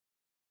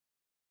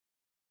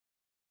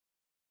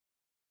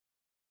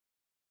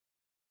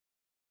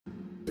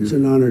It's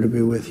an honor to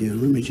be with you.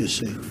 Let me just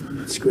say,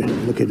 it's great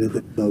looking at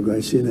that logo.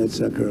 I've seen that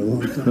sucker a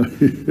long time.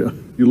 Yeah,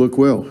 you look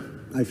well.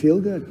 I feel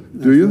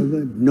good. Do you? Feel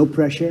good. No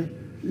pressure.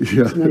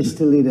 Yeah. It's nice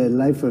to lead a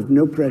life of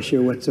no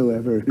pressure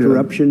whatsoever. Yeah.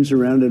 Corruption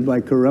surrounded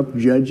by corrupt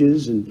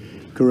judges and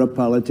corrupt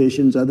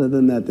politicians. Other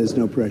than that, there's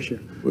no pressure.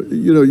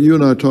 You know, you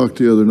and I talked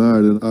the other night,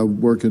 and I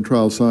work in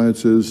trial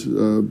sciences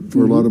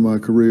for a lot of my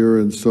career,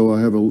 and so I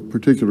have a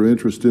particular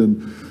interest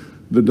in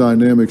the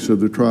dynamics of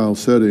the trial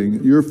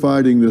setting. You're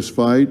fighting this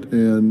fight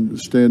and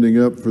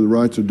standing up for the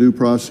rights of due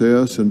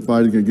process and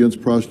fighting against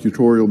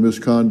prosecutorial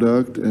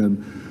misconduct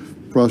and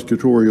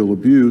prosecutorial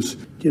abuse.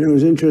 You know, it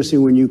was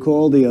interesting when you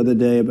called the other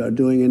day about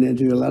doing an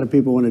interview. A lot of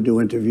people want to do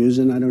interviews,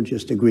 and I don't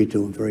just agree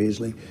to them very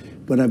easily.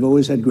 But I've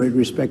always had great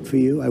respect for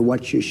you. I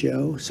watch your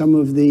show, some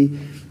of the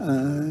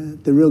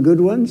real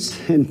good ones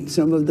and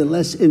some of the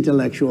less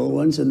intellectual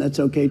ones, and that's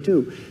okay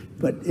too.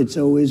 But it's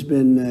always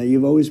been,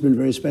 you've always been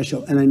very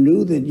special. And I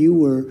knew that you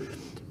were,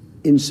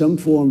 in some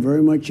form,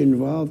 very much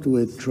involved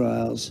with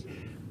trials.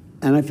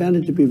 And I found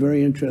it to be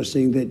very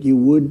interesting that you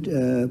would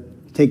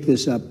take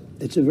this up.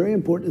 It's a very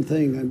important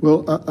thing.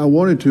 Well, I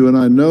wanted to, and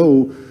I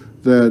know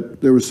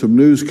that there was some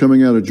news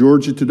coming out of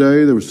Georgia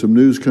today, there was some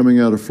news coming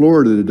out of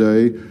Florida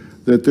today,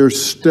 that they're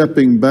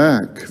stepping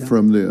back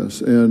from this.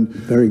 And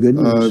very good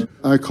news.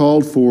 I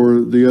called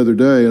for the other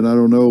day, and I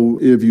don't know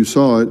if you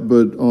saw it,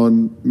 but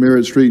on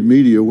Merritt Street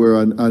Media, where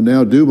I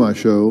now do my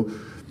show,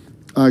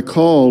 I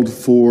called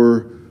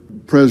for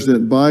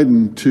President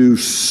Biden to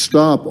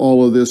stop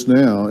all of this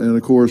now. And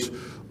of course,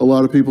 a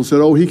lot of people said,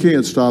 oh, he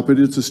can't stop it,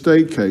 it's a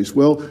state case.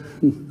 Well,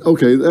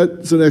 okay,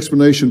 that's an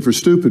explanation for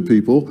stupid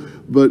people,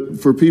 but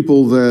for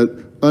people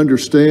that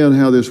understand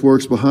how this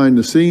works behind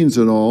the scenes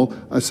and all,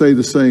 I say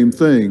the same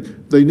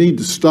thing. They need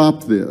to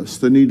stop this.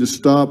 They need to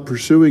stop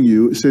pursuing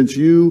you. Since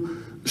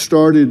you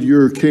started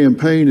your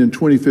campaign in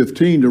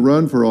 2015 to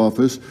run for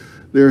office,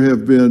 there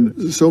have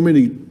been so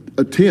many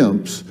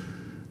attempts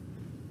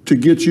to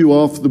get you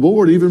off the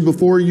board even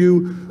before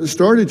you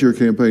started your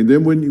campaign.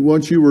 Then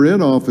once you were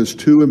in office,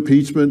 2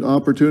 impeachment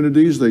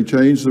opportunities, they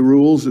changed the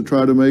rules to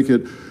try to make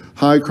it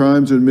high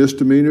crimes and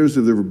misdemeanors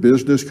if there were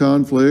business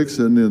conflicts,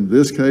 and in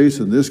this case,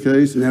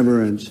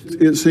 never ends.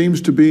 It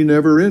seems to be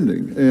never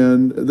ending,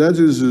 and that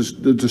is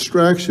a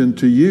distraction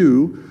to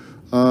you.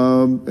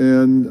 I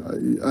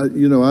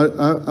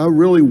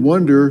really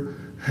wonder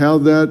how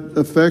that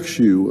affects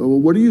you.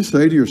 What do you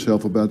say to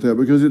yourself about that?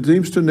 Because it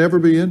seems to never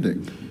be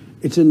ending.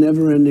 It's a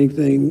never-ending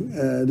thing.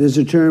 There's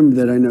a term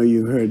that I know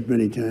you've heard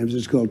many times.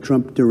 It's called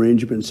Trump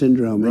derangement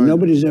syndrome, and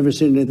nobody's ever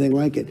seen anything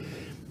like it.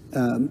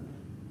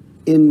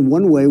 In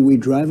one way, we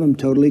drive them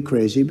totally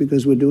crazy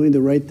because we're doing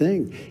the right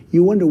thing.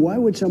 You wonder, why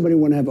would somebody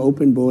want to have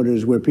open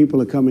borders where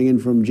people are coming in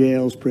from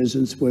jails,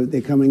 prisons, where they're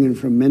coming in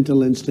from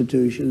mental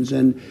institutions,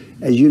 and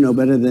as you know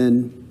better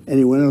than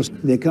anyone else,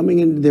 they're coming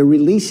in, they're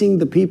releasing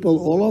the people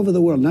all over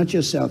the world, not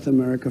just South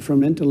America, from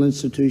mental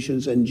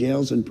institutions and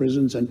jails and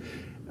prisons, and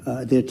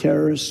they're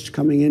terrorists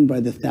coming in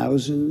by the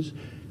thousands.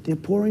 They're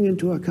pouring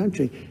into our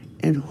country.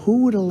 And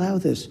who would allow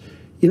this?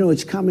 You know,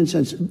 it's common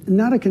sense,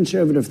 not a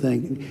conservative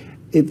thing.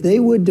 If they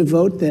would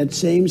devote that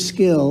same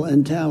skill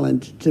and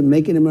talent to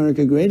making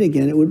America great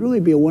again, it would really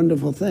be a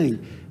wonderful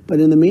thing. But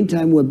in the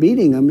meantime, we're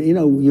beating them. You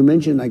know, you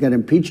mentioned I got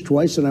impeached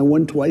twice, and I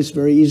won twice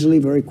very easily,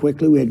 very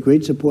quickly. We had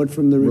great support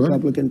from the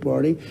Republican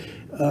Party.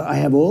 I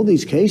have all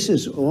these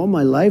cases. All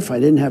my life, I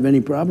didn't have any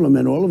problem.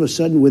 And all of a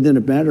sudden, within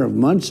a matter of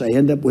months, I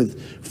end up with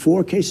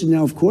 4 cases.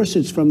 Now, of course,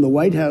 it's from the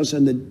White House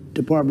and the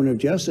Department of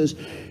Justice.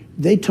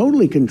 They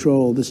totally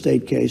control the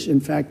state case. In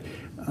fact,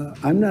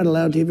 I'm not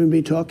allowed to even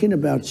be talking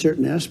about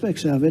certain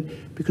aspects of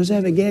it because I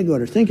have a gag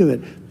order. Think of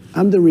it.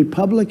 I'm the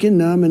Republican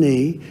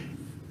nominee.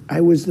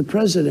 I was the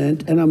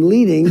president, and I'm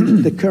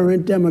leading the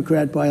current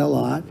Democrat by a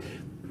lot.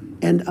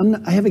 And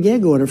I have a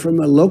gag order from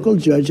a local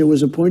judge that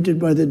was appointed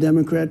by the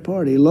Democrat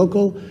Party. A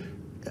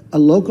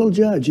local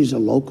judge. He's a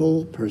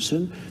local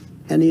person,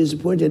 and he is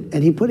appointed.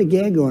 And he put a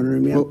gag order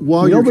in me.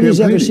 Well, nobody's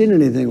ever seen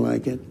anything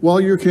like it.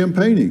 While you're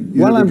campaigning.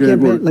 While I'm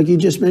campaigning, like you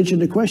just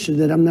mentioned a question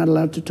that I'm not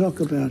allowed to talk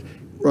about.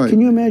 Right.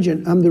 Can you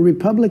imagine? I'm the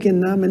Republican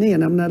nominee,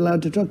 and I'm not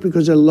allowed to talk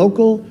because a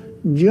local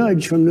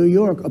judge from New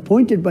York,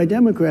 appointed by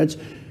Democrats,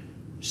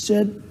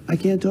 said I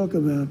can't talk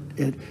about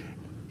it.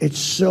 It's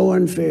so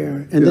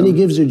unfair. And then he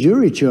gives a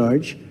jury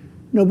charge.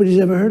 Nobody's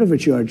ever heard of a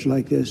charge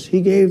like this. He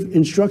gave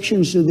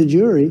instructions to the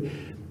jury.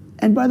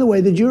 And by the way,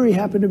 the jury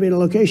happened to be in a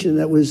location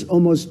that was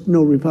almost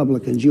no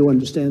Republicans. You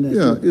understand that?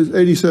 Yeah, it's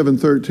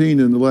 87-13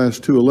 in the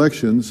last 2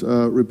 elections,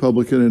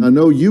 Republican. And I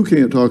know you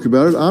can't talk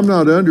about it. I'm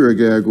not under a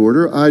gag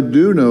order. I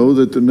do know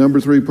that the number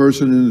 3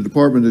 person in the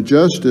Department of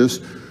Justice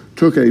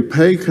took a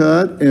pay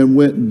cut and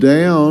went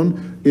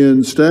down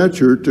in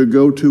stature to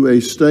go to a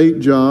state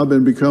job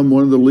and become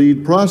one of the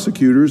lead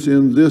prosecutors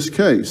in this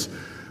case.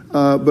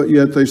 But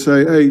yet they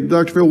say, hey,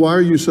 Dr. Phil, why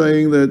are you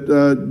saying that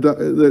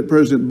that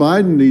President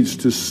Biden needs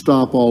to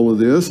stop all of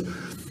this?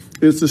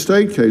 It's the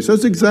state case.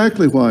 That's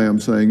exactly why I'm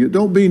saying it.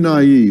 Don't be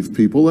naive,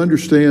 people.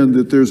 Understand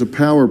that there's a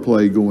power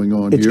play going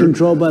on It's here.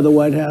 controlled by the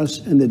White House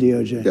and the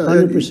DOJ,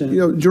 100%. You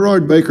know,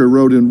 Gerard Baker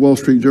wrote in Wall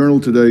Street Journal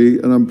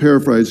today, and I'm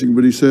paraphrasing,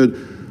 but he said,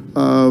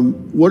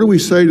 what do we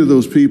say to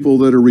those people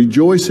that are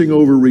rejoicing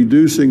over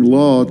reducing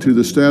law to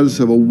the status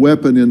of a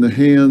weapon in the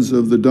hands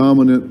of the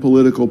dominant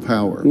political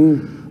power?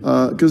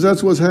 Because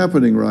that's what's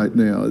happening right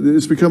now.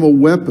 It's become a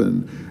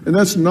weapon, and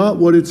that's not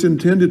what it's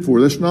intended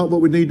for. That's not what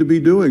we need to be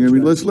doing. I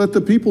mean, let's let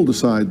the people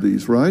decide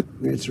these, right?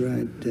 That's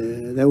right.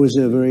 That was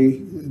a very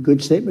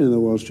good statement in the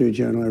Wall Street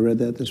Journal. I read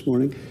that this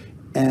morning,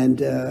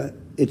 and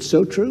it's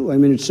so true. I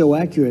mean, it's so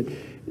accurate.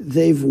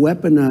 They've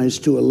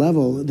weaponized to a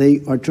level.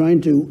 They are trying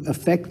to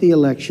affect the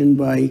election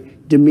by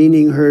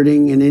demeaning,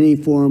 hurting in any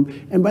form.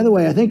 And by the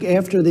way, I think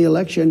after the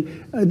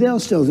election,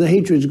 the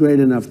hatred's great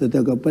enough that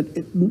they'll go, but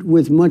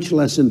with much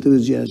less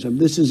enthusiasm.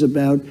 This is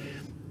about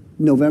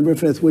November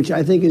 5th, which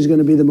I think is going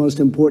to be the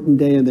most important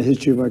day in the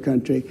history of our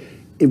country.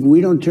 If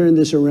we don't turn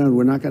this around,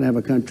 we're not going to have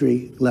a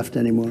country left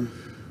anymore.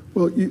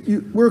 Well,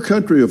 we're a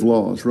country of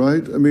laws,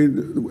 right? I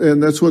mean,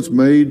 and that's what's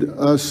made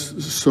us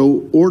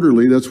so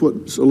orderly. That's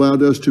what's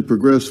allowed us to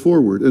progress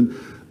forward. And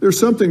there's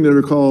something that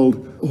are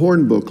called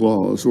hornbook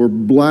laws or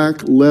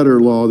black letter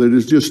law that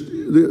is just,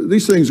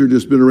 these things are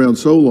just been around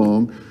so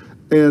long.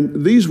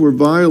 And these were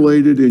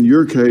violated in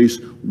your case,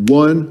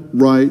 one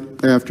right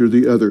after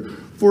the other.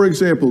 For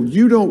example,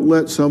 you don't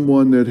let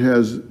someone that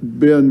has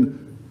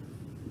been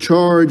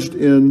charged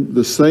in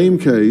the same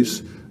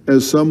case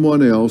as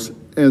someone else,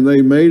 and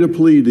they made a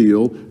plea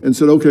deal and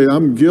said, okay,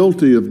 I'm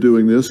guilty of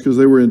doing this because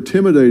they were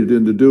intimidated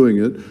into doing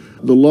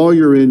it. The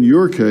lawyer in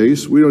your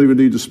case, we don't even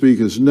need to speak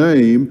his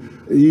name,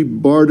 he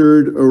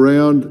bartered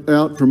around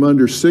out from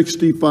under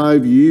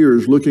 65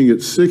 years, looking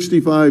at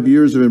 65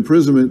 years of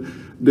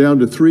imprisonment down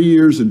to 3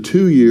 years and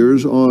 2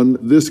 years on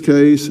this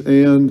case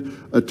and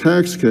a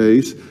tax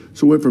case.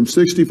 So went from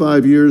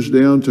 65 years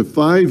down to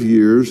 5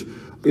 years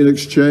in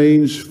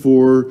exchange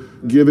for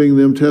giving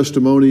them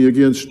testimony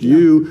against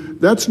you.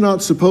 That's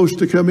not supposed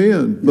to come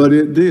in, but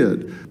it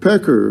did.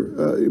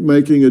 Pecker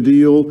making a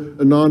deal,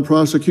 a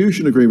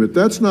non-prosecution agreement.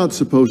 That's not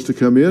supposed to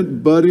come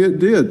in, but it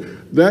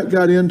did. That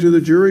got into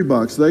the jury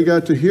box. They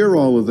got to hear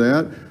all of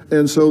that.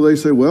 And so they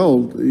say,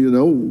 well, you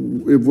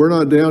know, if we're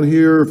not down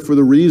here for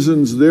the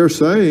reasons they're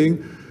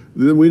saying,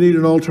 then we need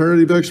an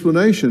alternative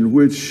explanation,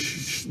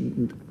 which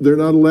they're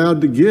not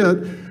allowed to get,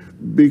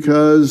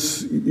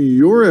 because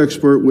your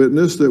expert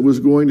witness that was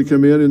going to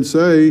come in and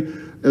say,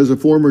 as a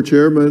former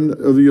chairman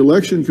of the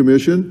Election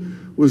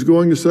Commission, was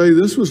going to say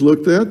this was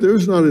looked at,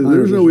 there's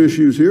no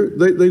issues here.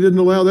 They didn't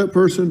allow that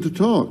person to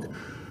talk,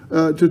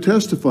 to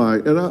testify.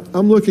 And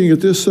I'm looking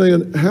at this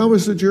saying, how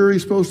is the jury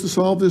supposed to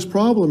solve this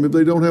problem if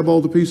they don't have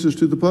all the pieces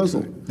to the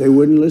puzzle? They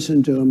wouldn't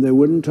listen to him. They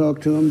wouldn't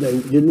talk to him. They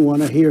didn't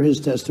want to hear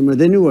his testimony.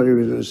 They knew what he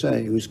was going to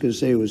say. He was going to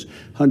say it was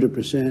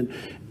 100%.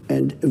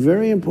 And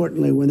very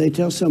importantly, when they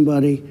tell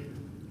somebody,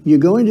 you're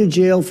going to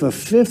jail for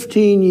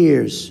 15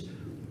 years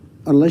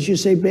unless you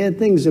say bad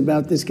things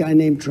about this guy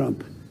named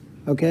Trump,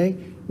 okay?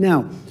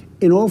 Now,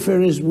 in all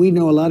fairness, we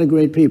know a lot of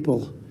great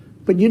people,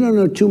 but you don't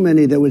know too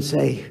many that would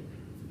say,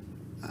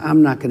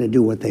 I'm not going to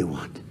do what they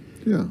want.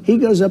 Yeah. He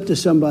goes up to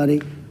somebody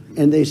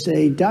and they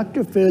say,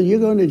 Dr. Phil, you're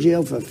going to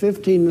jail for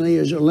 15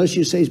 years unless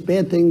you say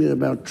bad things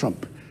about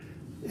Trump.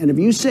 And if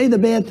you say the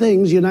bad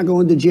things, you're not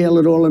going to jail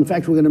at all. In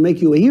fact, we're going to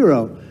make you a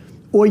hero.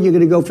 Or you're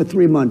going to go for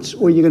 3 months,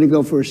 or you're going to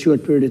go for a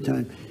short period of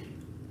time.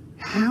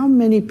 How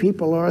many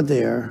people are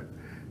there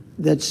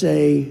that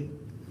say,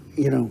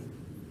 you know,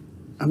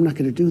 I'm not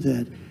going to do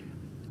that?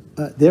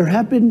 There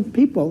have been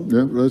people.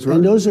 Yeah, that's right.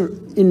 And those are,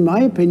 in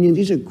my opinion,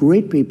 these are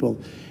great people.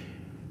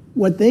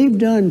 What they've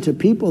done to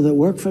people that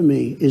work for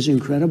me is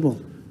incredible.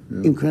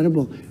 Yeah.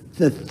 Incredible.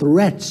 The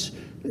threats,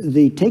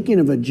 the taking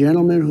of a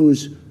gentleman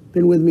who's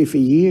been with me for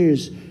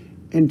years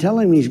and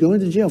telling me he's going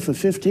to jail for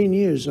 15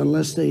 years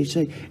unless they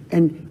say,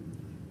 and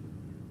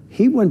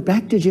he went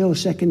back to jail a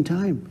second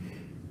time.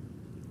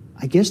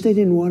 I guess they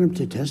didn't want him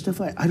to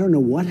testify. I don't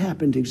know what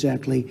happened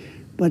exactly,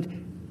 but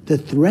the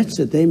threats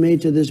that they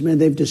made to this man,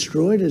 they've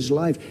destroyed his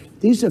life.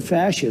 These are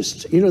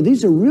fascists. You know,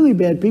 these are really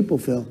bad people,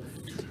 Phil.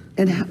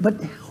 But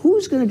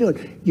who's going to do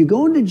it? You're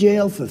going to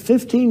jail for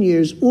 15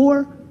 years,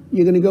 or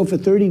you're going to go for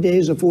 30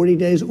 days or 40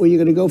 days, or you're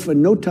going to go for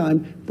no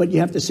time, but you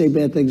have to say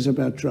bad things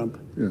about Trump.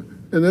 Yeah,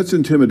 and that's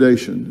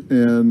intimidation.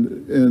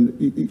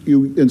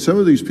 And some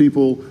of these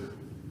people,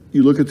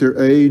 you look at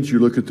their age, you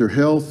look at their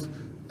health,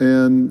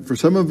 and for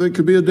some of it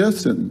could be a death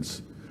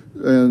sentence.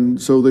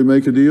 And so they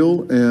make a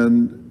deal,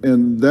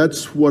 and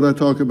that's what I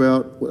talk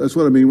about. That's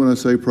what I mean when I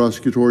say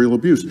prosecutorial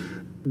abuse.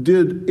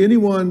 Did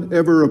anyone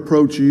ever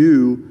approach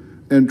you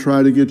and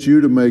try to get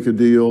you to make a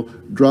deal,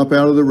 drop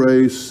out of the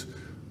race,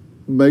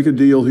 make a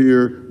deal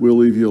here, we'll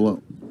leave you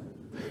alone?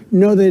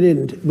 No, they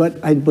didn't, but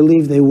I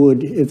believe they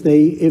would.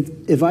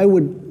 If I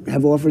would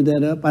have offered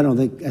that up,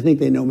 I think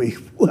they know me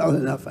well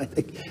enough.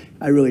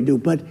 I really do.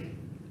 But,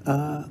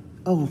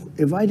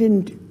 if I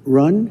didn't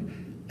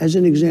run, as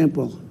an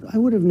example, I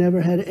would have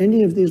never had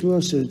any of these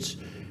lawsuits.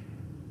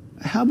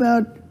 How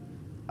about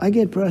I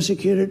get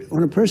prosecuted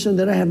on a person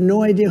that I have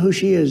no idea who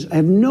she is. I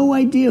have no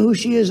idea who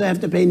she is. I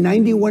have to pay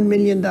 $91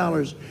 million.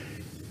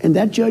 And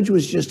that judge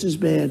was just as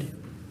bad,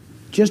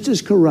 just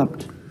as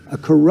corrupt, a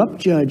corrupt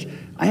judge.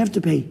 I have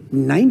to pay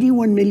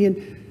 $91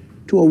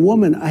 million to a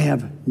woman. I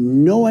have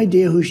no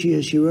idea who she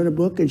is. She wrote a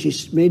book and she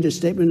made a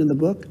statement in the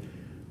book.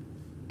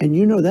 And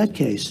you know that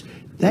case.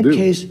 That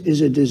case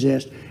is a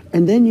disaster.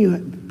 And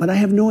then but I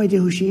have no idea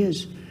who she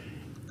is.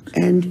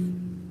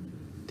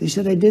 And they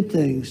said I did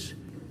things.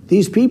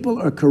 These people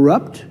are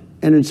corrupt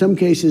and in some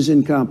cases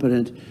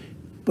incompetent,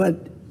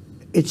 but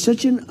it's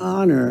such an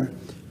honor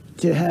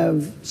to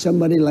have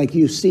somebody like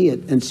you see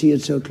it and see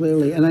it so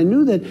clearly. And I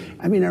knew that,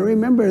 I mean, I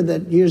remember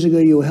that years ago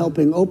you were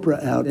helping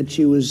Oprah out and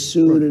she was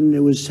sued and it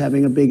was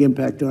having a big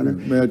impact on her.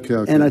 Mad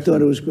cow. And I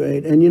thought it was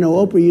great. And you know,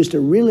 Oprah used to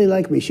really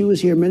like me. She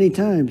was here many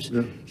times.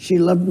 Yeah. She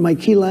loved my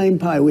key lime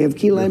pie. We have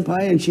key lime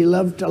pie and she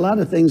loved a lot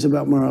of things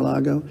about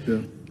Mar-a-Lago.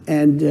 Yeah.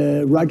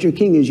 And Roger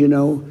King, as you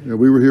know. Yeah,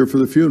 we were here for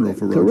the funeral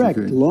for Roger King.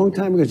 Correct, a long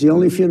time ago. It's the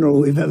only funeral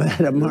we've ever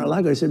had at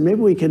Mar-a-Lago. I said,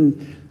 maybe we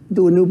can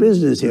do a new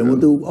business here. Yeah.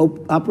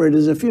 We'll operate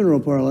as a funeral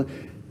parlor.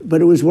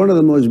 But it was one of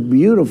the most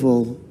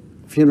beautiful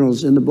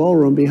funerals in the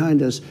ballroom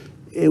behind us.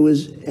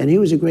 And he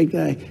was a great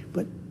guy.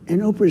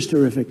 And Oprah's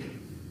terrific.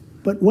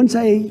 But once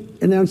I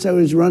announced I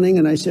was running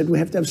and I said, we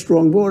have to have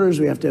strong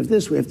borders, we have to have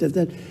this, we have to have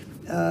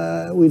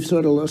that, we've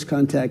sort of lost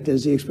contact,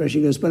 as the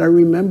expression goes. But I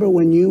remember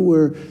when you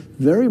were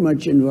very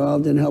much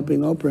involved in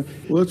helping Oprah.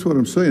 Well, that's what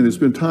I'm saying. It's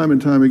been time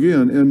and time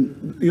again.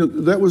 And you know,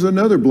 that was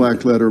another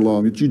black letter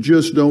law that you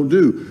just don't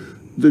do.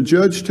 The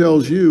judge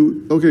tells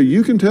you, okay,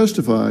 you can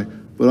testify,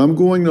 but I'm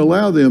going to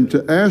allow them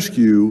to ask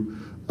you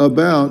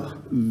about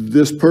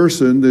this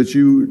person that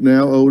you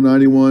now owe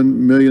 $91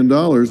 million.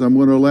 I'm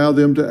going to allow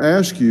them to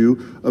ask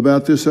you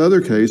about this other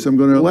case. I'm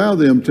going to allow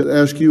them to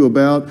ask you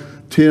about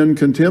 10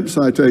 contempt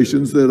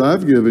citations that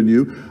I've given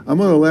you. I'm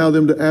going to allow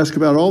them to ask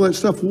about all that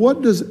stuff.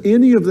 What does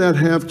any of that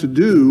have to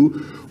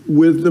do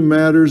with the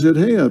matters at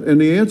hand?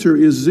 And the answer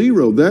is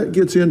zero. That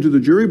gets into the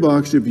jury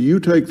box if you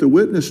take the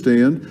witness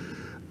stand.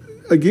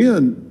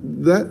 Again,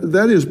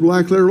 that is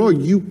black letter law.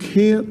 You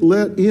can't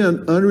let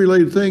in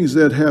unrelated things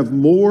that have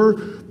more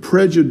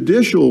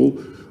prejudicial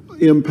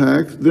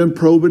impact than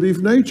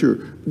probative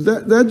nature.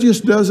 That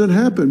just doesn't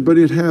happen, but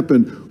it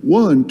happened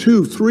 1,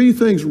 2, 3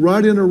 things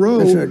right in a row,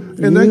 right.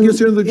 And that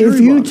gets into the jury box.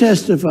 If you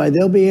testify,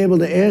 they'll be able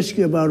to ask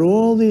you about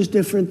all these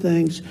different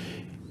things.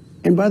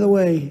 And by the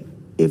way,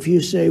 if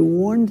you say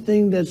one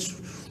thing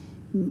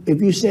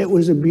if you say it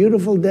was a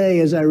beautiful day,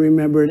 as I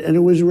remember it, and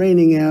it was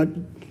raining out,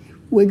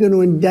 we're going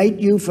to indict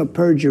you for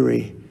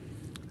perjury.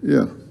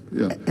 Yeah,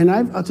 yeah. And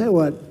I'll tell you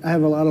what, I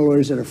have a lot of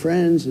lawyers that are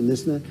friends and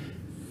this and that.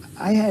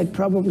 I had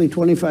probably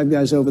 25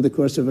 guys over the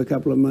course of a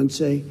couple of months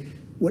say,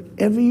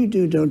 whatever you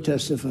do, don't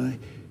testify,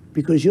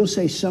 because you'll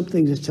say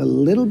something that's a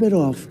little bit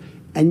off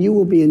and you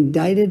will be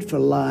indicted for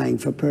lying,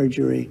 for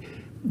perjury.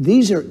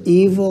 These are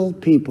evil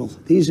people.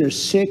 These are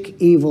sick,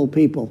 evil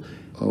people.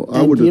 Oh,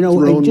 I would have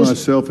thrown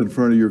myself in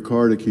front of your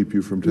car to keep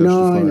you from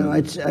testifying. No,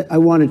 I know. I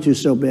wanted to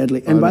so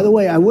badly. And by the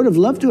way, I would have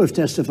loved to have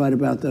testified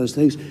about those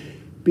things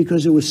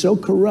because it was so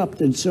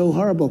corrupt and so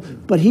horrible.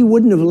 But he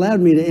wouldn't have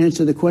allowed me to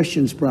answer the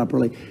questions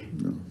properly.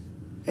 No.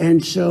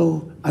 And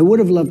so I would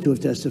have loved to have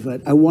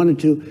testified. I wanted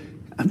to.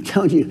 I'm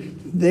telling you,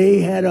 they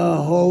had to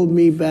hold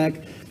me back.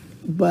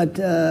 But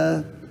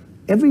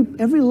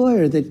every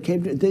lawyer that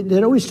came,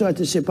 they'd always start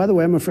to say, by the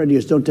way, I'm a friend of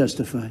yours, don't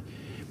testify.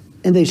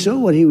 And they saw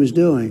what he was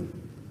doing.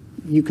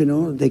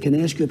 They can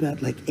ask you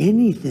about like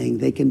anything.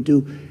 They can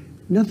do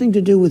nothing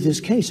to do with this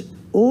case.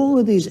 All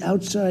of these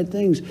outside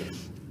things.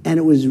 And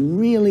it was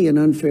really an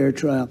unfair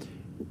trial.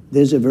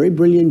 There's a very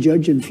brilliant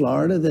judge in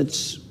Florida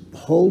that's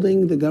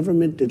holding the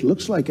government. It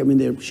looks like, I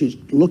mean, she's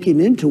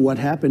looking into what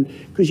happened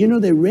because, you know,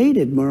 they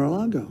raided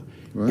Mar-a-Lago.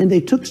 Right. And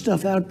they took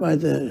stuff out by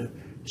the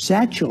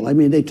satchel. I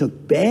mean, they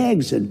took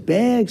bags and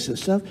bags of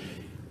stuff.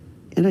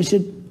 And I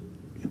said,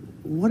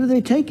 what are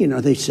they taking?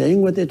 Are they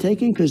saying what they're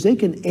taking? Because they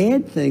can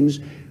add things.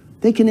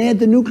 They can add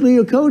the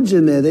nuclear codes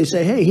in there. They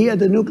say, hey, he had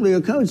the nuclear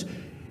codes.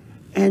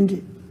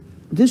 And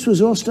this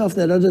was all stuff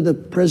that under the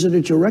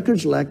Presidential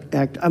Records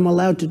Act, I'm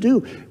allowed to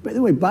do. By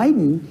the way,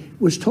 Biden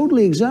was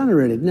totally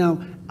exonerated.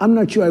 Now, I'm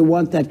not sure I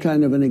want that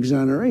kind of an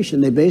exoneration.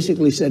 They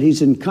basically said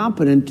he's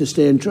incompetent to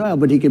stand trial,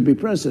 but he could be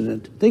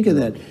president. Think of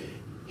that.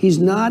 He's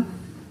not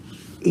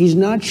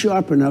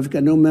sharp enough,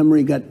 got no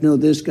memory, got no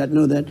this, got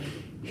no that.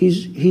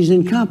 He's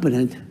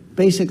incompetent.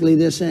 Basically,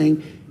 they're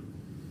saying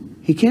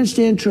he can't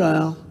stand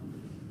trial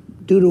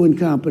due to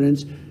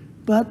incompetence,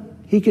 but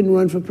he can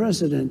run for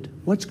president.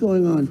 What's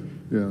going on?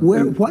 Yeah.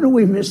 What are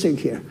we missing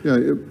here? Yeah,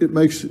 it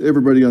makes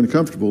everybody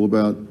uncomfortable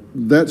about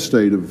that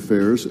state of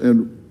affairs.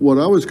 And what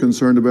I was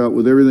concerned about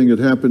with everything that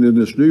happened in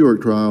this New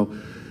York trial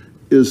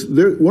is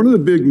one of the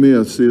big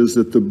myths is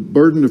that the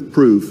burden of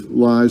proof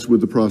lies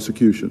with the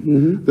prosecution.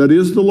 Mm-hmm. That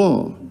is the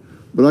law.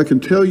 But I can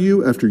tell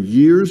you, after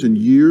years and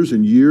years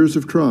and years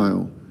of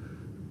trial,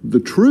 the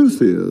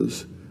truth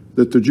is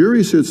that the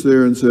jury sits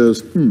there and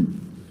says,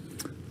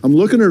 I'm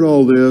looking at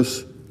all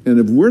this, and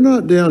if we're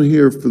not down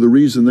here for the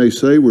reason they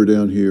say we're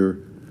down here,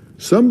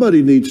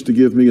 somebody needs to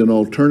give me an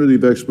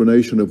alternative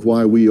explanation of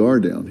why we are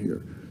down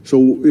here.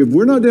 So if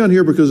we're not down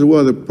here because of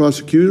what the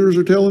prosecutors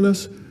are telling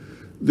us,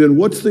 then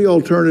what's the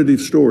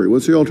alternative story?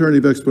 What's the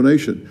alternative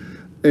explanation?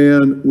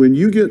 And when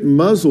you get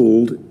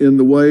muzzled in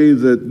the way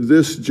that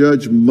this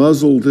judge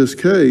muzzled this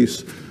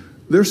case,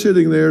 they're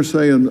sitting there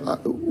saying,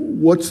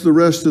 what's the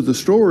rest of the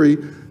story?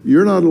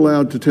 You're not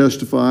allowed to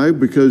testify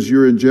because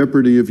you're in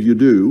jeopardy if you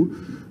do.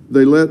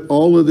 They let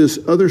all of this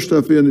other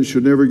stuff in that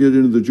should never get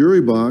into the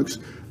jury box.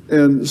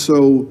 And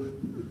so,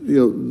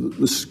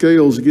 the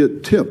scales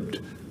get tipped.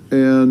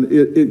 And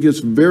it gets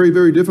very,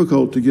 very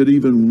difficult to get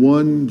even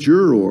one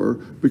juror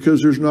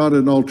because there's not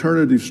an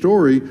alternative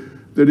story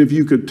that if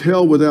you could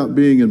tell without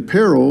being in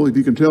peril, if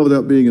you can tell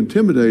without being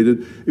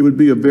intimidated, it would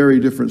be a very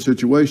different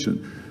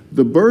situation.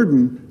 The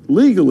burden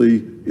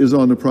legally is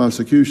on the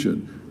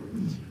prosecution,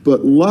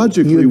 but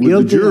logically with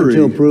the jury— You're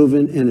guilty until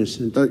proven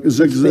innocent. That's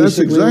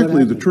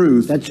exactly the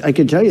truth. I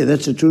can tell you,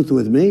 that's the truth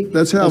with me.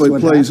 That's how it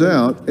plays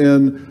out.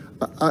 And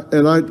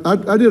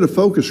I did a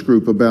focus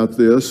group about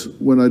this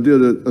when I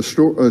did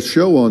a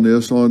show on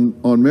this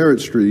on Merritt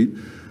Street,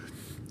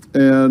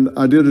 and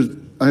I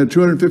had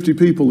 250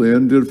 people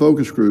in, did a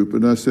focus group,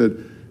 and I said,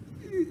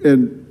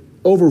 and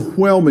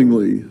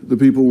overwhelmingly the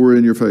people were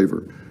in your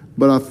favor.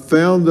 But I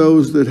found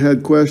those that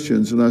had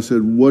questions, and I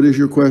said, what is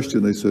your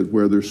question? They said,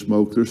 where there's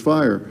smoke, there's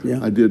fire. Yeah.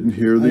 I didn't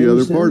hear the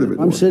other part of it.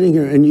 I'm sitting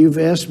here, and you've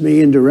asked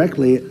me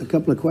indirectly a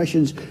couple of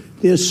questions.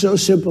 They're so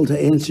simple to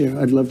answer.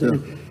 I'd love to.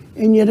 Yeah.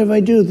 And yet if I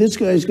do, this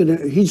guy's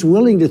he's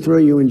willing to throw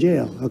you in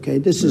jail, okay?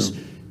 This is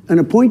an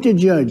appointed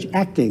judge,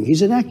 acting.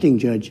 He's an acting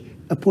judge,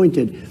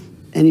 appointed.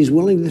 And he's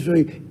willing to throw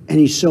you, and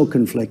he's so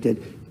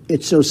conflicted.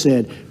 It's so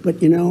sad.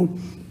 But you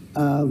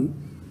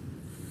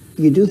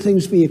do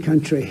things for your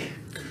country.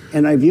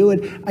 And I view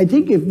it, I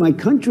think if my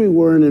country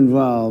weren't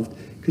involved,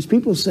 because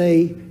people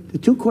say, the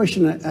two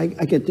questions,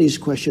 I get these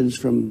questions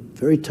from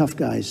very tough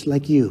guys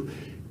like you,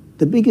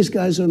 the biggest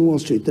guys on Wall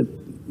Street, the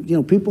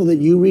people that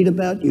you read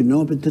about,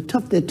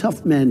 but they're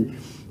tough men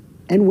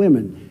and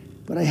women.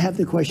 But I have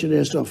the question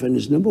asked often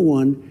is number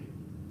one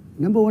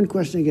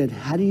question I get,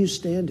 how do you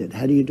stand it?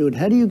 How do you do it?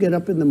 How do you get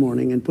up in the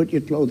morning and put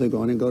your clothing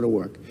on and go to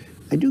work?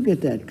 I do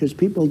get that because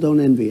people don't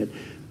envy it.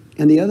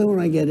 And the other one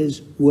I get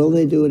is, will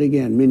they do it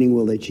again? Meaning,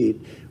 will they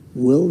cheat?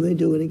 Will they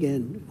do it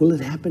again? Will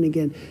it happen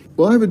again?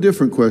 Well, I have a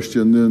different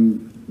question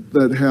than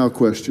that how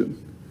question.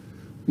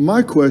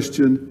 My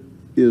question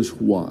is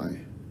why.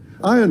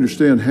 I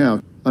understand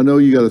how. I know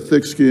you got a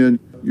thick skin.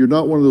 You're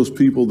not one of those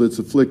people that's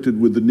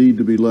afflicted with the need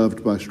to be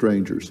loved by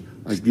strangers.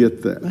 I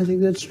get that. I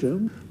think that's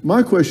true.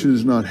 My question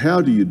is not how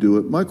do you do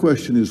it. My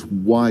question is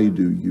why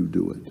do you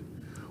do it?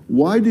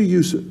 Why do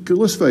you, because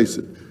let's face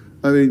it.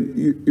 I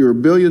mean, you're a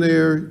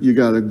billionaire. You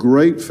got a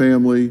great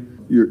family.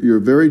 You're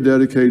a very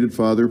dedicated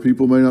father.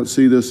 People may not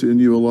see this in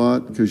you a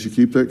lot because you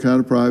keep that kind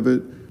of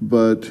private.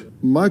 But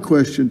my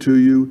question to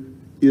you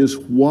is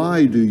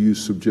why do you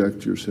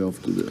subject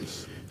yourself to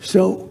this?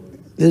 So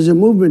there's a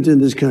movement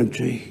in this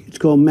country. It's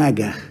called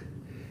MAGA.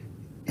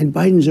 And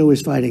Biden's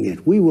always fighting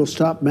it. We will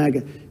stop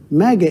MAGA.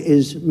 MAGA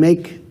is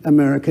Make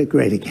America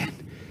Great Again.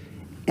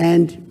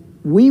 And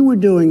we were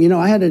doing,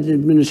 I had an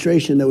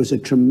administration that was a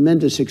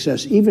tremendous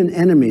success. Even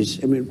enemies,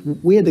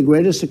 we had the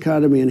greatest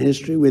economy in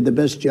history. We had the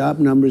best job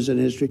numbers in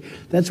history.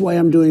 That's why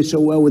I'm doing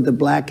so well with the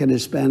black and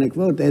Hispanic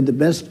vote. They had the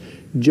best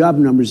job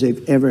numbers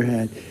they've ever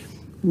had.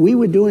 We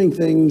were doing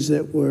things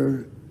that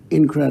were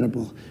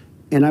incredible.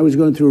 And I was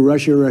going through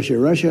Russia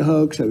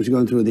hoax. I was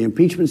going through the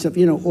impeachment stuff,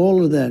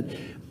 all of that.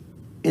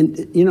 And,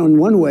 in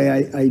one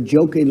way, I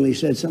jokingly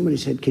said, somebody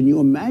said, can you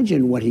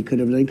imagine what he could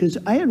have done? Because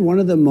I had one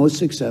of the most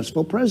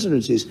successful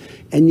presidencies.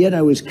 And yet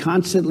I was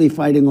constantly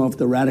fighting off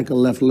the radical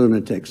left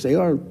lunatics. They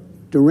are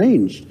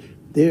deranged.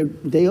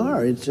 They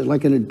are. It's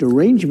like a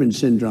derangement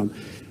syndrome.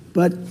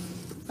 But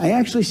I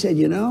actually said,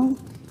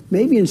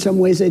 maybe in some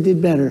ways I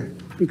did better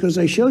because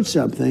I showed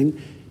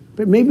something.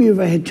 But maybe if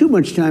I had too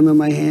much time on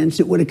my hands,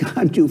 it would have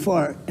gone too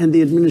far. And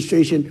the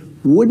administration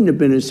wouldn't have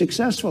been as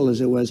successful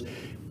as it was.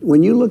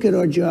 When you look at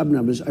our job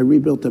numbers, I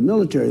rebuilt the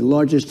military,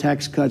 largest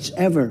tax cuts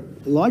ever.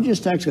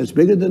 Largest tax cuts,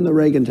 bigger than the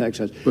Reagan tax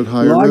cuts. But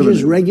higher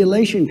largest revenue.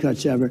 Regulation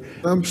cuts ever.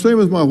 I'm staying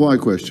with my why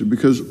question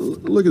because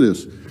look at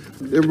this.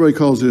 Everybody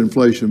calls it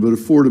inflation, but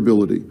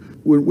affordability.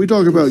 When we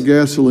talk about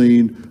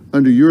gasoline,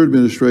 under your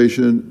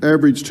administration,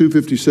 average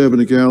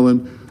 $2.57 a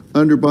gallon.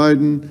 Under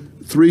Biden,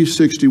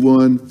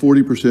 $3.61,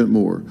 40%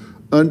 more.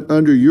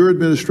 Under your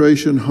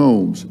administration,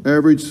 homes,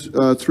 average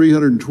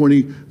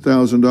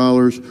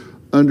 $320,000.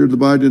 Under the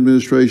Biden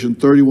administration,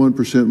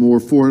 31% more,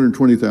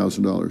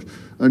 $420,000.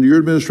 Under your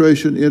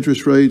administration,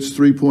 interest rates,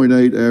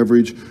 3.8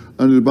 average.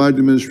 Under the Biden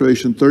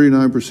administration,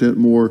 39%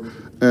 more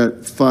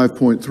at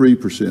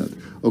 5.3%.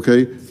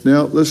 Okay,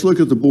 now let's look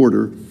at the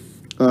border.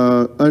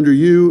 Under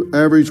you,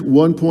 average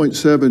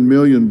 1.7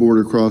 million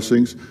border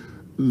crossings.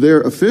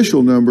 Their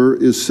official number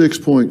is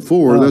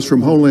 6.4. That's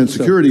from Homeland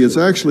Security. It's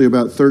actually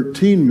about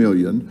 13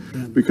 million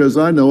because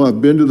I know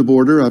I've been to the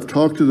border. I've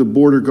talked to the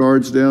border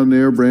guards down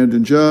there,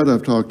 Brandon Judd.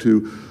 I've talked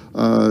to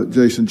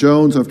Jason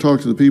Jones. I've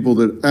talked to the people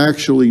that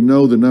actually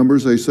know the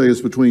numbers. They say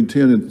it's between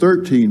 10 and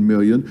 13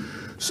 million.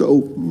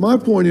 So my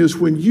point is,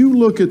 when you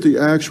look at the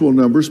actual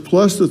numbers,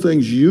 plus the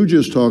things you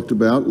just talked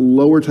about,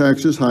 lower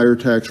taxes, higher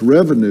tax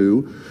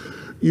revenue,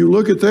 you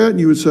look at that and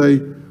you would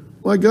say,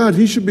 my God,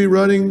 he should be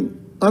running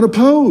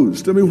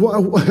unopposed. I mean,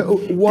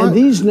 why? And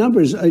these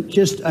numbers, I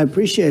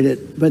appreciate it,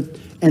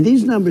 and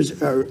these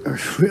numbers are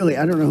really,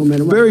 I don't know how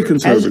many. Very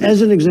conservative.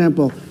 As an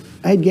example,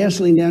 I had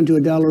gasoline down to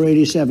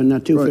 $1.87,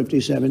 not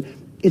 $2.57. Right.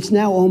 It's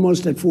now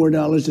almost at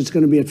 $4. It's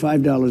going to be at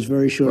 $5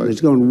 very shortly. Right. It's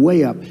going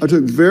way up. I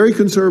took very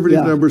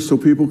conservative numbers so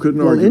people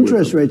couldn't argue. Well,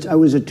 interest rates, I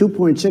was at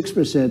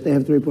 2.6%. They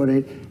have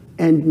 3.8.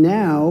 And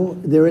now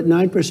they're at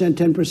 9%,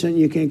 10%.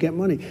 You can't get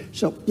money.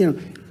 So, you know,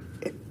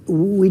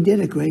 we did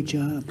a great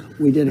job.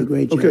 We did a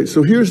great job. Okay,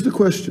 so here's the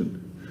question.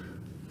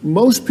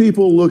 Most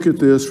people look at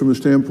this from the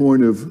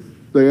standpoint of,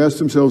 they ask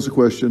themselves the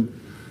question,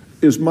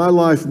 is my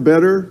life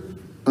better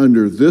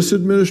under this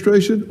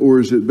administration, or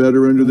is it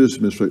better under this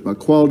administration? My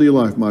quality of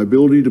life, my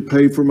ability to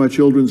pay for my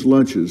children's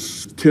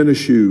lunches, tennis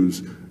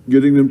shoes,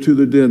 getting them to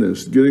the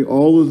dentist, getting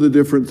all of the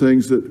different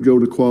things that go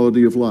to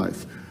quality of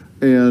life.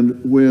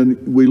 And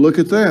when we look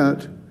at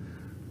that,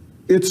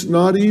 it's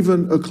not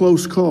even a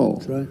close call.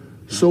 That's right.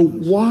 So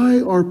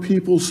why are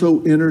people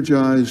so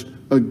energized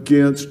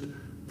against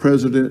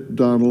President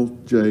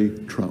Donald J.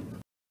 Trump?